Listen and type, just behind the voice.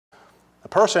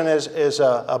person is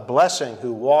a blessing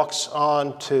who walks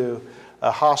onto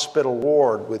a hospital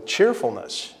ward with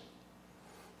cheerfulness.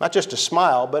 Not just a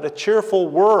smile, but a cheerful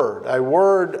word, a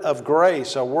word of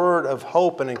grace, a word of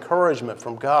hope and encouragement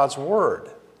from God's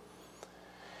Word.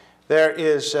 There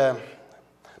is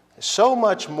so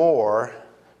much more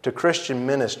to Christian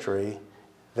ministry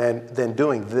than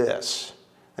doing this,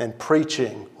 than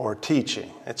preaching or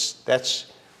teaching.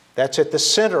 That's at the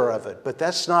center of it, but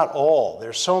that's not all.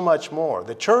 There's so much more.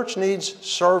 The church needs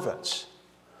servants.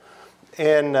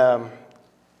 In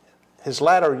his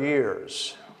latter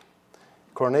years,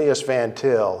 Cornelius Van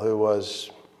Til, who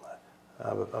was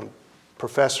a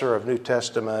professor of New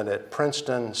Testament at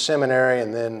Princeton Seminary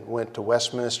and then went to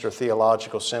Westminster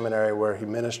Theological Seminary, where he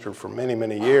ministered for many,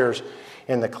 many years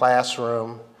in the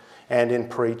classroom and in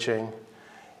preaching,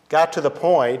 got to the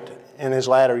point in his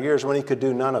latter years when he could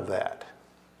do none of that.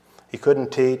 He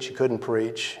couldn't teach, he couldn't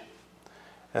preach.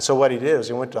 And so what he did is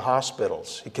he went to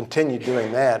hospitals. He continued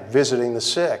doing that, visiting the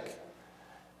sick.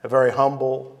 A very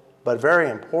humble but very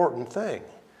important thing.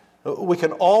 We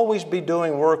can always be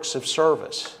doing works of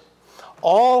service.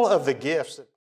 All of the gifts that